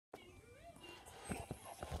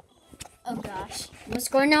Oh gosh, what's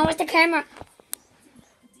going on with the camera?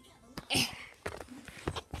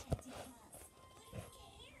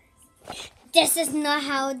 This is not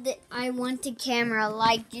how I want the camera,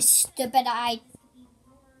 like you stupid eye.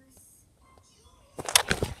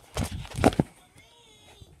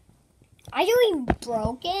 Are you even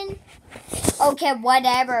broken? Okay,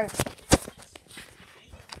 whatever.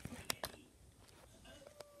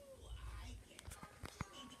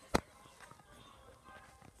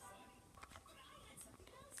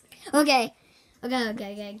 Okay.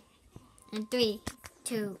 And 3,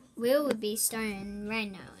 2, we will be starting right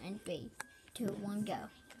now. And 3, 2, 1, go.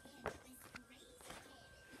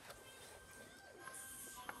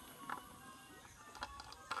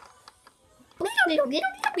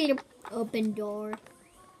 Open door.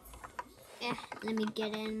 Let me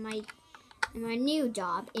get in my new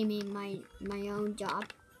job. I mean my own job.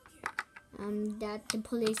 That the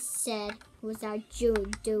police said without you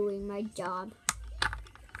doing my job.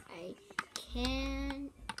 I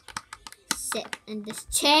can't sit in this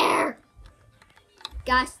chair.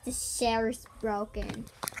 Gosh, this chair is broken.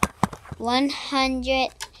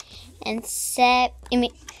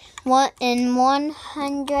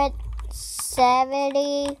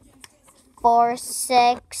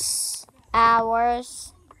 176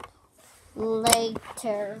 hours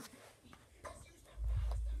later.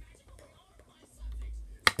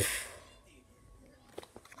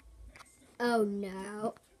 Oh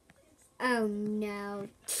no. Oh no.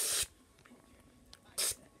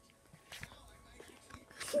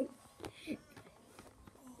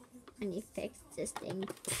 I need to fix this thing.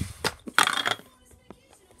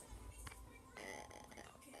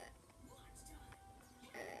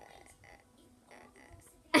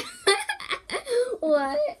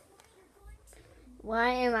 What? Why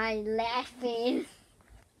am I laughing?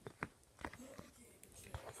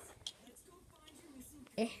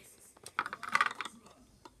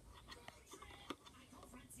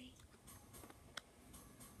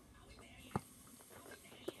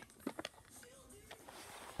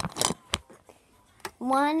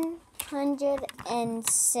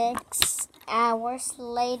 106 hours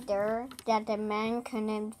later that the man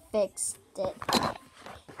couldn't fix it.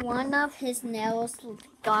 One of his nails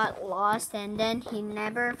got lost and then he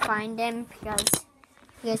never found them because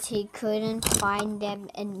he couldn't find them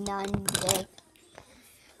in none day.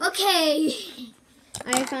 Okay,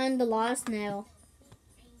 I found the lost nail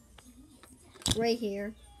right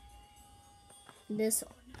here. This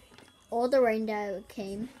all the rain that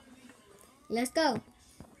came. Let's go.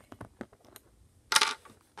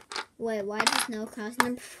 Wait, why does no cost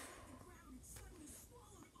number?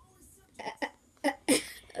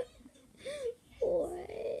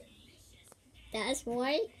 What? That's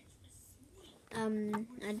why.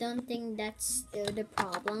 I don't think that's still the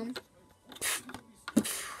problem.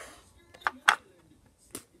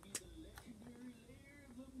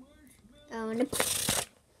 Oh, no.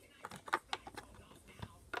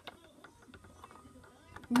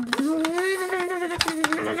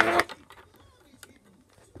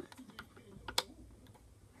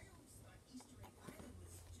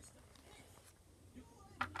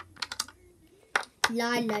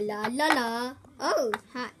 La la la la la. Oh,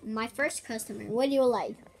 hi, my first customer. What do you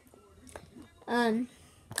like? I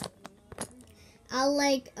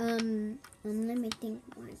like let me think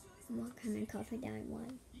what kind of coffee do I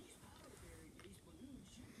want?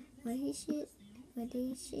 What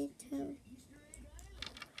did she tell?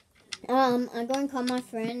 I'm going to call my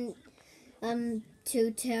friend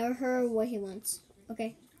to tell her what he wants.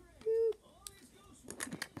 Okay.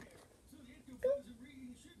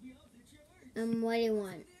 What do you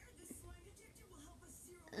want?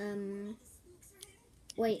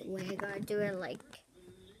 Wait, I gotta do it like.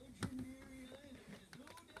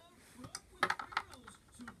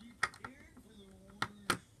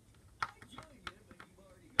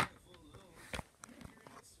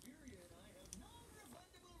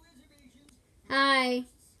 Hi.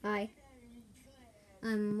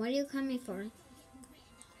 What are you coming for?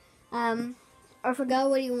 I forgot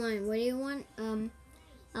what you want. What do you want?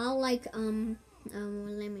 I'll like, let me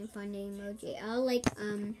find the emoji. I'll like,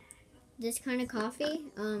 this kind of coffee,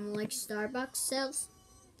 like Starbucks sells.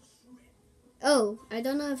 Oh, I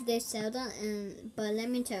don't know if they sell that, but let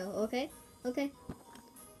me tell, okay? Okay.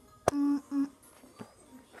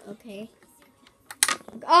 Okay.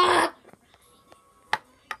 Ah!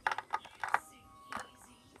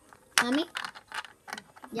 Mami,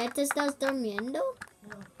 ¿ya te estás durmiendo?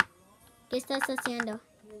 ¿Qué estás haciendo?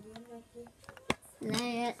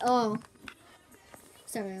 Oh,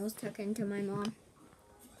 sorry, I was talking to my mom.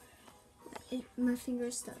 My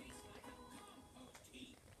finger's stuck.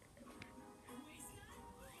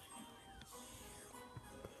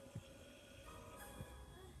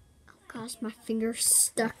 gosh, my finger's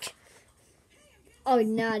stuck. Oh,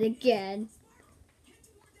 not again.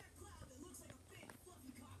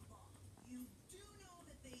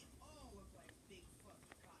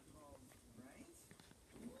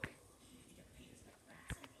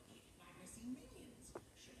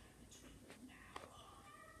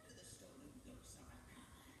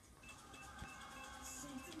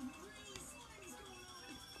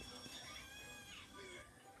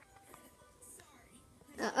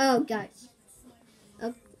 Oh, guys.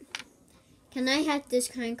 Oh, can I have this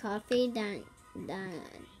kind of coffee that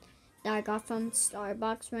I got from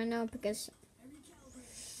Starbucks right now? Because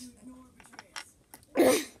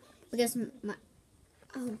my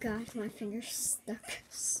oh gosh, my finger's stuck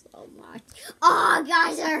so much. Oh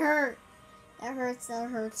gosh, that hurt. That hurts. That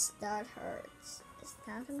hurts. That hurts. Is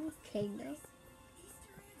that okay though?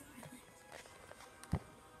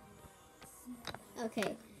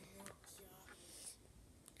 Okay.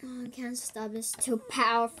 Oh, I can't stop. It's too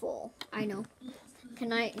powerful. I know.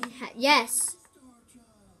 Can I? Yes.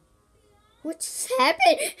 What's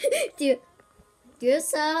happened? do you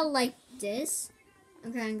sound like this?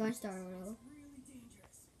 Okay, I'm going to start over.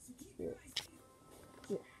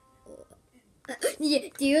 Yeah,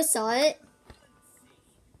 do you saw it?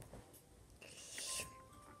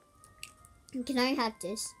 Can I have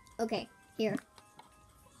this? Okay, here.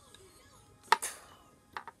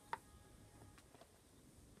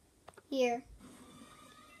 Here.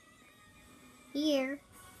 Here.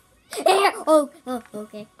 Here. Oh,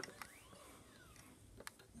 okay.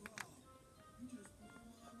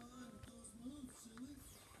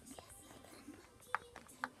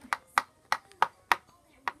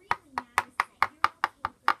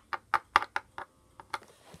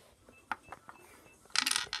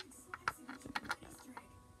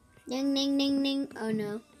 Ding, ding, ding, ding. Oh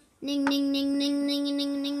no. Ding, ding, ding, ding, ding, ding,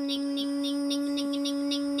 ding, ding, ding, ding, ding, ding, ding,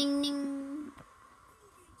 ding, ding, ding.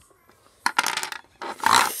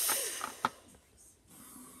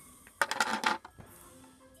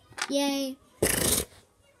 Yay.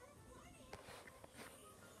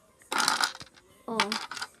 Oh.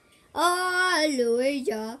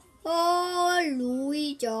 Hallelujah.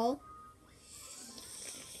 Hallelujah.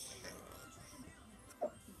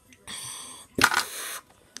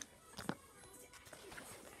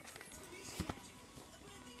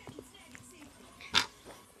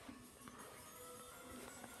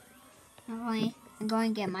 I'm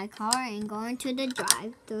going to get my car and going to the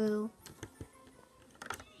drive-thru.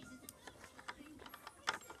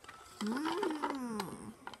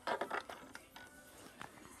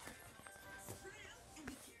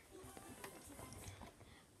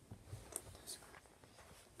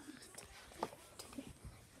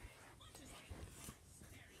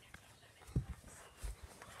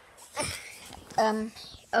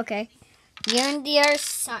 Okay. You're on the other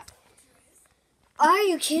side. Are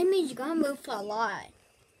you kidding me? You gotta move a lot.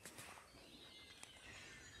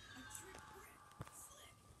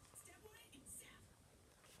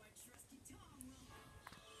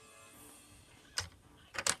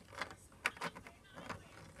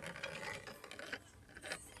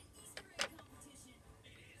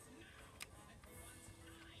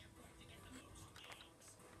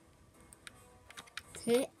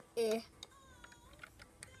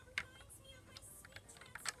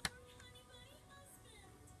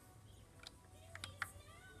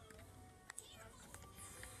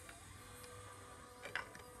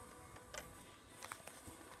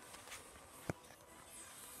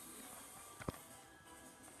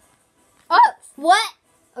 Oh, what?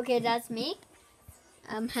 Okay, that's me.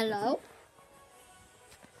 Hello.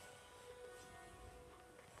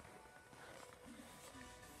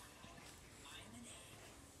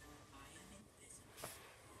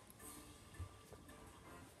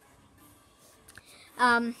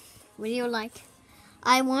 What do you like?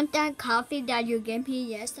 I want that coffee that you gave me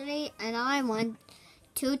yesterday, and I want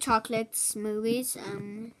 2 chocolate smoothies.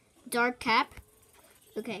 Dark cap.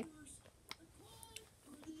 Okay.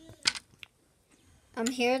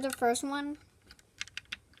 Here the first one.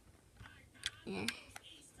 Yeah.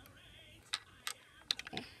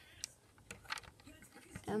 Okay.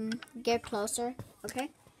 Get closer. Okay.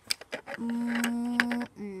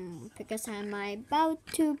 Because I'm about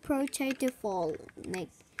to protect the fall. Make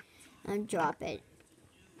and drop it.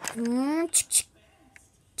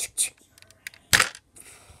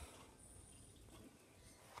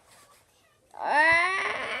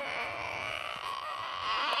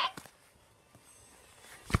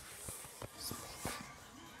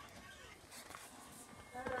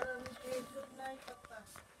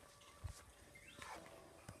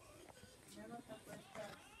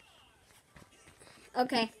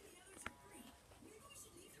 Okay.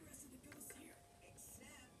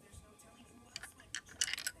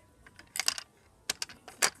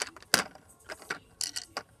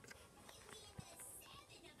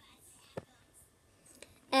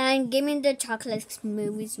 And give me the chocolate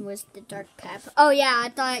movies was the dark pepper. Oh yeah, I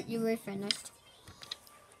thought you were finished.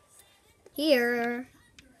 Here.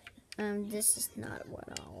 This is not what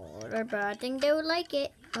I'll order, but I think they would like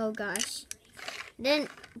it. Oh gosh. Then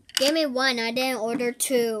give me one. I didn't order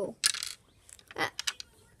two.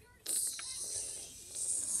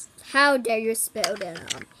 How dare you spill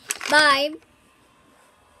it on? Bye.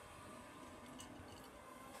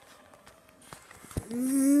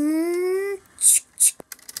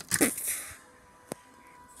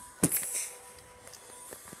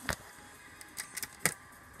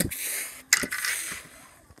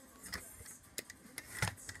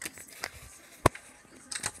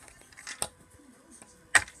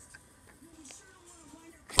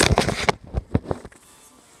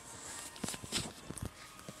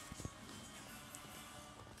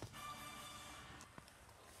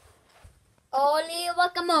 Oli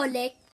guacamole.